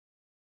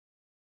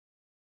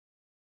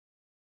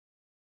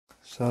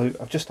So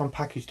I've just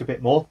unpackaged a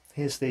bit more.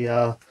 Here's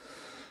the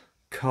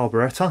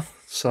carburetor.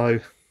 So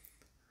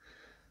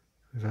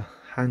with a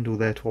handle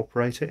there to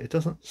operate it. It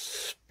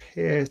doesn't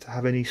appear to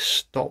have any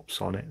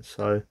stops on it,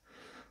 so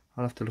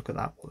I'll have to look at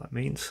that, what that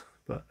means.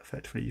 But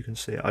effectively you can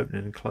see it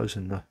opening and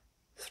closing the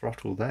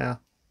throttle there.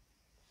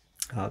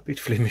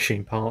 Beautifully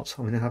machined parts.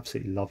 I mean, they're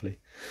absolutely lovely.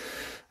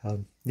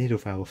 Needle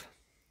valve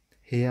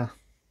here.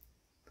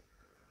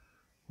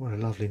 What a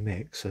lovely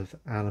mix of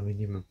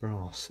aluminium and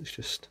brass. It's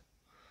just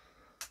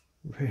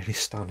really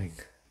stunning.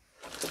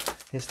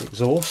 Here's the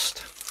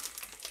exhaust.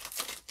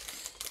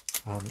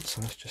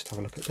 So let's just have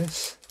a look at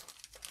this.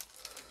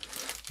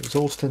 The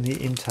exhaust and the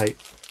intake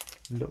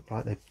look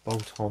like they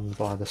bolt on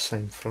by the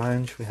same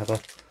flange. We have a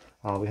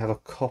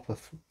copper.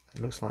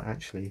 It looks like,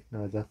 actually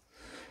no, the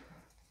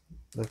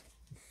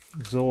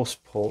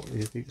exhaust port,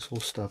 the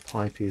exhaust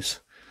pipe is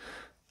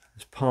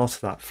part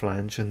of that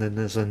flange, and then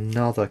there's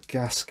another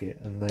gasket,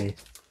 and the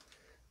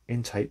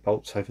intake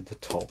bolts over the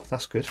top.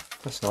 That's good.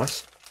 That's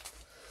nice.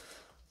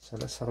 So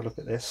let's have a look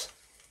at this.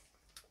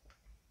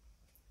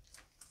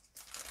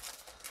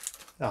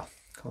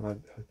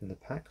 Can't open the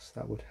packs.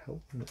 That would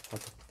help. If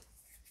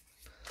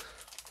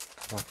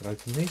I could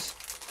open these.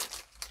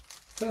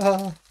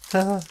 What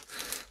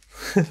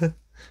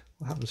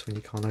happens when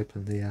you can't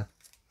open the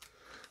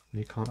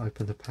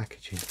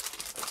packaging?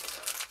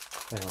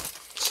 There.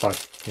 So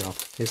yeah,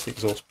 here's the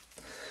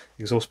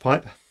exhaust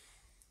pipe.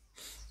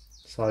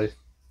 So,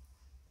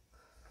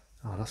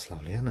 oh, that's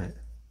lovely, isn't it?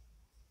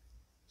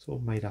 It's all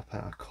made up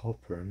out of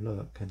copper, and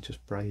look, and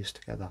just brazed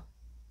together.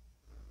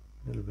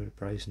 A little bit of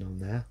brazing on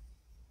there.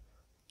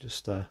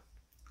 Just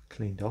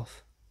cleaned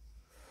off.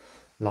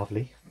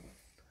 Lovely.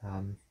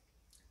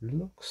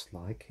 Looks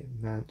like it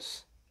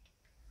mounts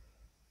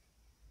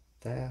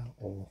there,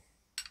 or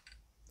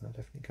that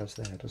definitely goes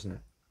there, doesn't it?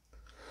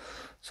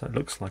 So it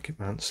looks like it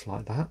mounts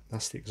like that.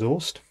 That's the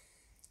exhaust.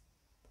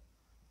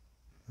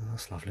 Oh,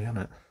 that's lovely, isn't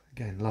it?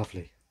 Again,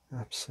 lovely.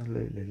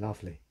 Absolutely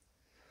lovely.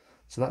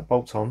 So that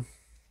bolts on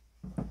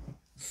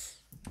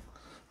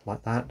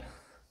like that, and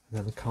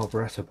then the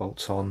carburetor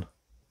bolts on,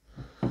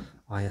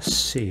 I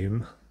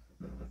assume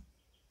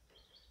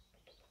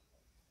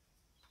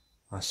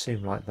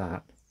like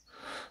that.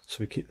 So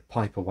we keep the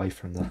pipe away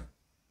from the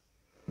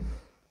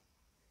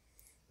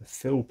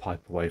fill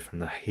pipe away from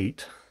the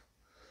heat,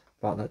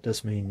 but that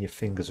does mean your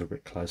fingers are a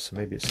bit close, so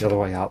maybe it's the other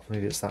way up,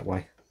 maybe it's that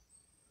way.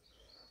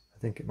 I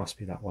think it must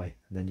be that way.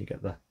 And then you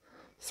get the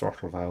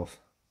throttle valve,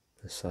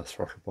 this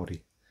throttle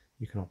body.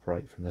 You can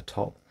operate from the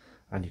top,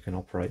 and you can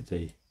operate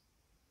the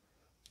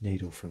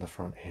needle from the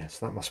front here.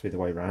 So that must be the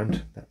way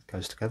round. That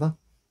goes together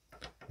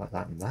like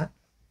that and that.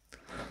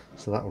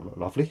 So that will look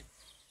lovely.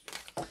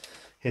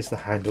 Here's the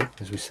handle,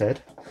 as we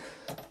said.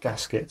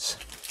 Gaskets.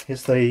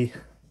 Here's the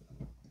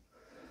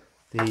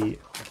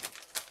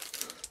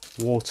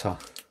water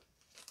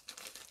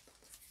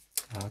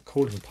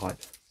cooling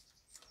pipe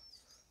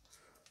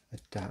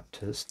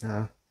adapters.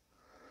 Now,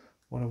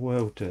 what I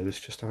will do is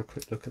just have a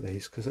quick look at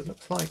these, because it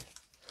looks like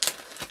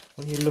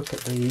when you look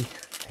at the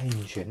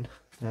engine,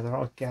 now there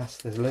are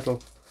there's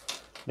little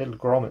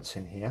grommets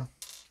in here,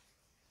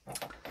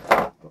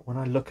 but when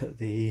I look at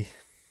the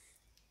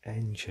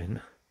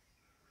engine,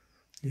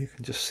 you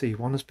can just see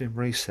one has been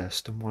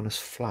recessed and one is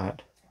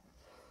flat.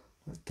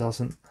 That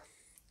doesn't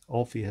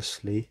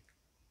obviously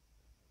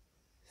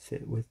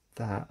fit with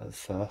that at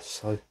first,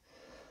 so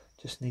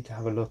just need to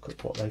have a look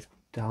at what they've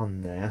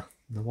done there,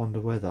 and I wonder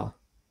whether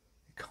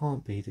it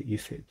can't be that you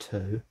fit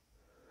two.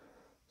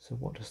 So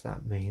what does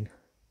that mean?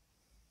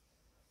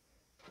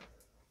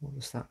 What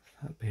does that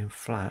being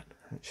flat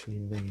actually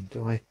mean?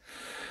 Do I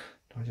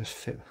just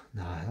fit?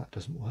 No, that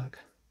doesn't work.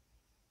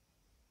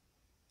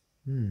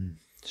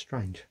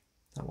 Strange.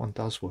 That one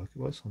does work. It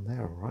works on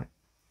there all right.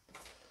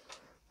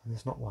 And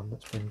there's not one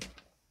that's been...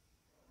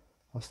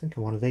 I was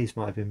thinking one of these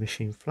might have been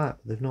machined flat,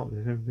 but they've not.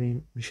 They've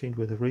been machined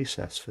with a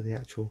recess for the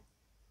actual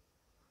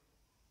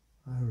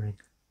O-ring.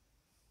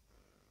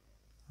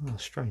 Oh,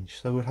 strange.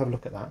 So we'll have a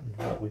look at that and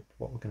what we're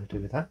going to do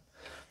with that.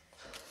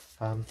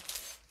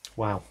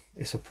 Wow,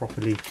 it's a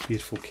properly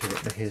beautiful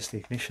kit. Now here's the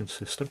ignition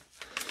system.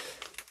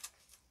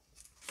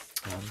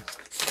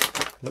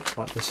 Looks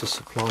like this is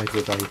supplied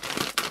with a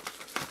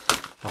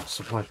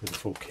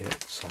full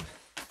kit. So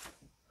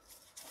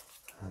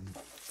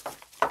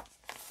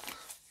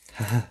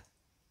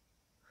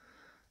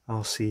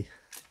RC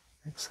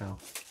XL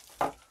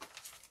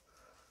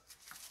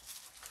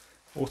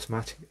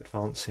automatic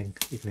advancing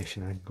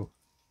ignition angle,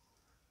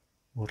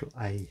 model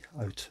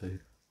A02.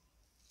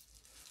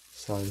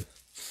 So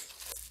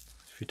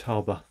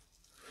Futaba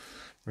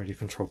radio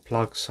control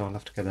plug, so I'll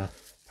have to get a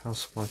power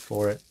supply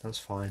for it. That's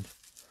fine.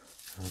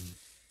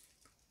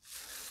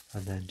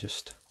 And then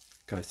just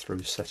go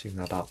through setting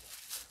that up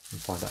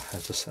and find out how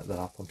to set that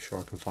up. I'm sure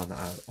I can find that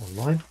out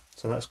online,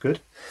 so that's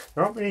good.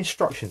 There aren't many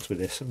instructions with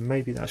this, and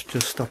maybe that's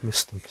just I've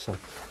missed them, so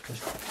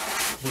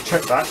we'll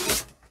check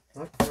that.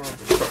 No, there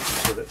aren't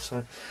instructions with it,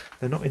 so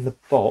they're not in the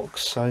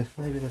box, so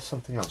maybe there's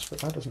something else, but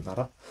that doesn't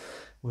matter.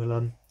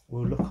 We'll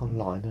look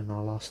online, and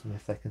I'll ask them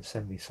if they can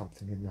send me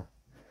something in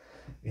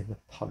in the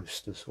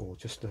post or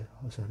just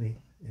as an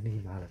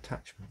email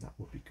attachment, that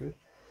would be good.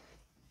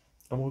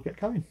 And we'll get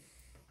going.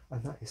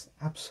 And that is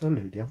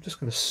absolutely, I'm just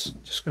going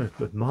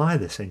to admire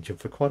this engine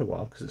for quite a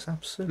while because it's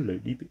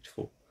absolutely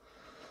beautiful.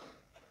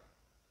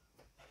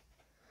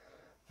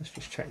 Let's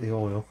just check the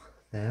oil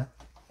there.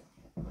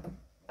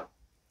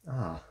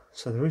 Ah,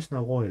 so there is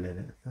no oil in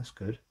it. That's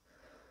good.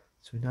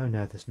 So we know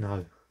now there's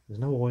no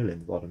oil in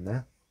the bottom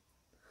there.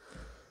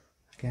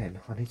 Again,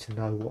 I need to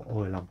know what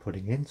oil I'm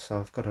putting in, so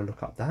I've got to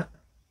look up that.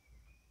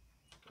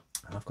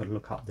 And I've got to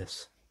look up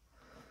this,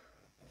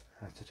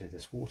 how to do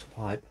this water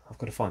pipe. I've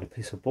got to find a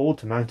piece of board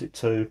to mount it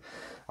to.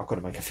 I've got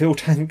to make a fuel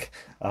tank.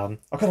 I've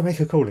got to make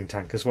a cooling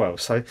tank as well.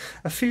 So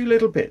a few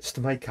little bits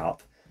to make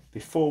up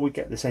before we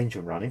get this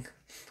engine running.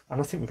 And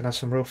I think we're going to have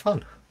some real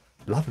fun.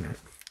 Loving it.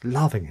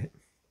 Loving it.